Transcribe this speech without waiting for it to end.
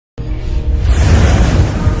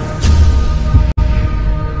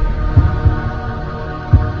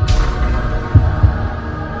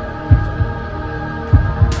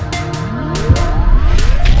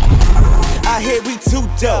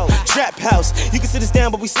You can sit us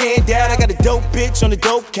down, but we stand out. I got a dope bitch on the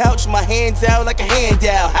dope couch, my hands out like a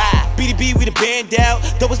handout. Ha! BDB, we the band out.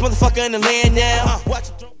 Dopest motherfucker in the land now.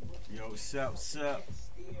 Yo, what's up? What's up?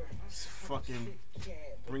 It's fucking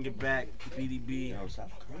bring it back, BDB. Yo, stop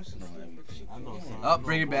cursing on everything. I know something. Oh,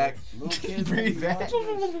 bring it back. Little kids, Bring it back.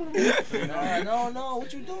 No,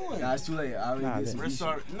 what you doing? Nah, it's too late. I already did some We're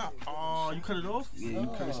sorry. No, oh, you cut it off? Yeah, you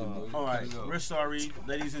cursing, bro. All right, we're sorry,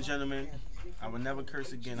 ladies and gentlemen. I will never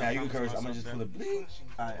curse again. Nah, you can curse. I'm gonna just pull a bleep.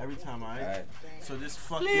 Alright, every time, alright? So this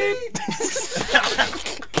fucking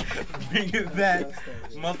bring it back,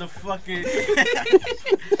 motherfucking.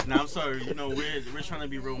 Nah, I'm sorry. You know, we're trying to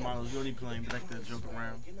be role models. We only playing back there, joke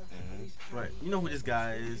around. Right. You know who this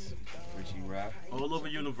guy is? Riichy rap. All over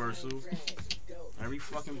Universal. Every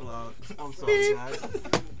fucking blog. I'm sorry, guys.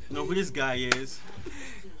 You know who this guy is?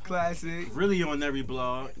 Klassick. Really on every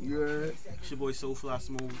blog. Yeah. It's your boy So Fly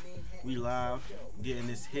Smooth. We live, getting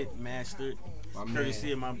this hit mastered.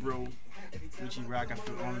 Courtesy of my bro, Riichy Rock. I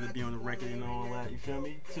feel honored to be on the record and all that. You feel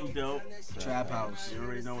me? Too dope. Trap house. You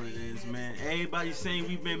already know what it is, man. Everybody saying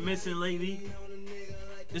we've been missing lately.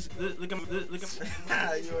 Look at you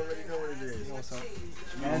already know what it is. What's up?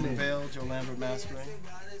 No-Wingz, JLM mastering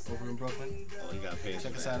over in Brooklyn. Oh, he got paid.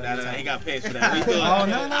 Check for us that. out. Nah, he got paid for that. We good. Oh,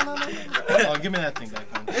 no. Oh, give me that thing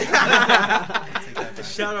back, man. Take that back.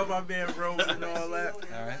 Shout out my man Rose and all that.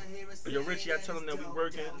 Alright. Yo, Riichy, I tell him that we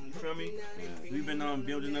working. You feel me? We've been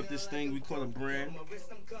building up this thing we call a brand.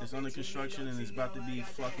 It's under construction and it's about to be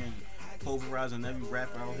fucking pulverizing every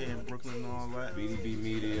rapper out here in Brooklyn and all that. BDB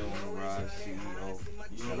Media on the rise, CEO.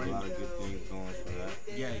 You got a lot of good things going for that.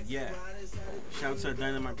 Yeah. Shout out to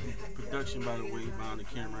Dynamite Production, by the way, behind the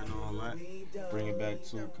camera and all that. Bring it back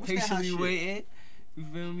too. Patiently waiting. You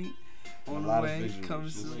feel me? On the way. Coming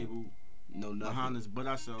soon. No, nothing. Behind us, but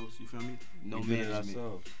ourselves. You feel me? No We did it management.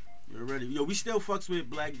 ourselves. You're ready. Yo, we still fucks with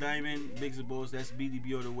Black Diamond, Bigs and Balls. That's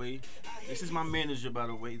BDB all the way. This is my manager, by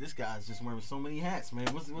the way. This guy's just wearing so many hats, man.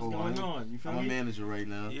 What's going on? You feel me? I'm a manager right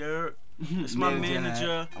now. Yeah. It's my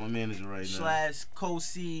manager. I'm a manager right now. /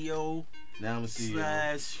 co-CEO. Now I'm a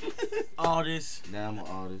CEO. / artist. Now I'm an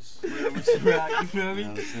artist. You feel me? You know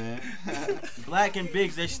what I'm saying? Black and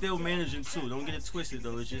Biggs, they still managing too. Don't get it twisted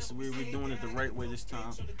though. It's just we're doing it the right way this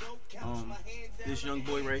time. This young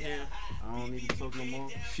boy right here, I don't need to talk no more.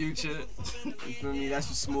 Future. You feel me? That's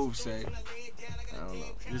what Smooth say. I don't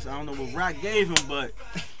know. I don't know what Rock gave him, but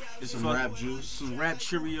it's Some rap juice. Some rap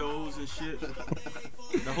Cheerios and shit.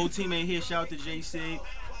 The whole team ain't here. Shout out to JC,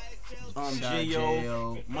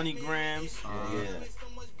 J.O, Money Grams,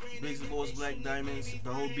 Bigs and Balls, Black Diamonds,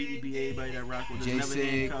 the whole BDB, everybody that rock with us. Never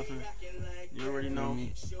name cuffing. You already know.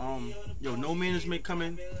 Yo, No Management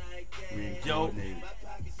coming. Yo,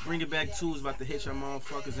 Bring It Back 2 is about to hit y'all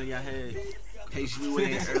motherfuckers in your head. Patiently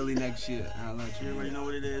waiting early next year. You already know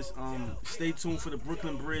what it is. Stay tuned for the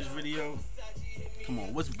Brooklyn Bridge video. Come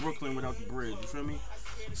on, what's Brooklyn without the bridge? You feel me?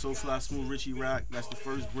 So Fly Smooth, Riichy Rock. That's the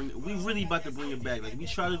first we really about to bring it back. Like we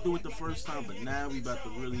tried to do it the first time, but now we about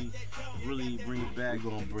to really bring it back.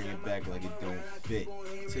 We're gonna bring it back like it don't fit.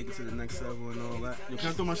 Take it to the next level and all that. Yo, can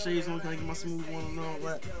I throw my shades on? Can I get my smooth one and all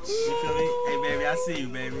that? You feel me? Hey baby, I see you,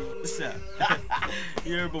 baby. What's up?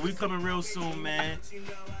 Yeah, but we coming real soon, man.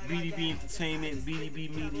 BDB Entertainment, BDB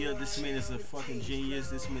Media. This man is a fucking genius.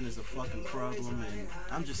 This man is a fucking problem, and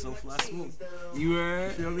I'm just So Fly Smooth. You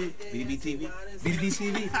heard? Feel me? BDB TV. BDB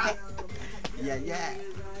TV. Yeah.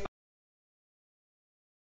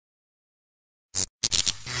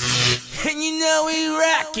 And you know we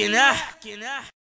rockin', huh?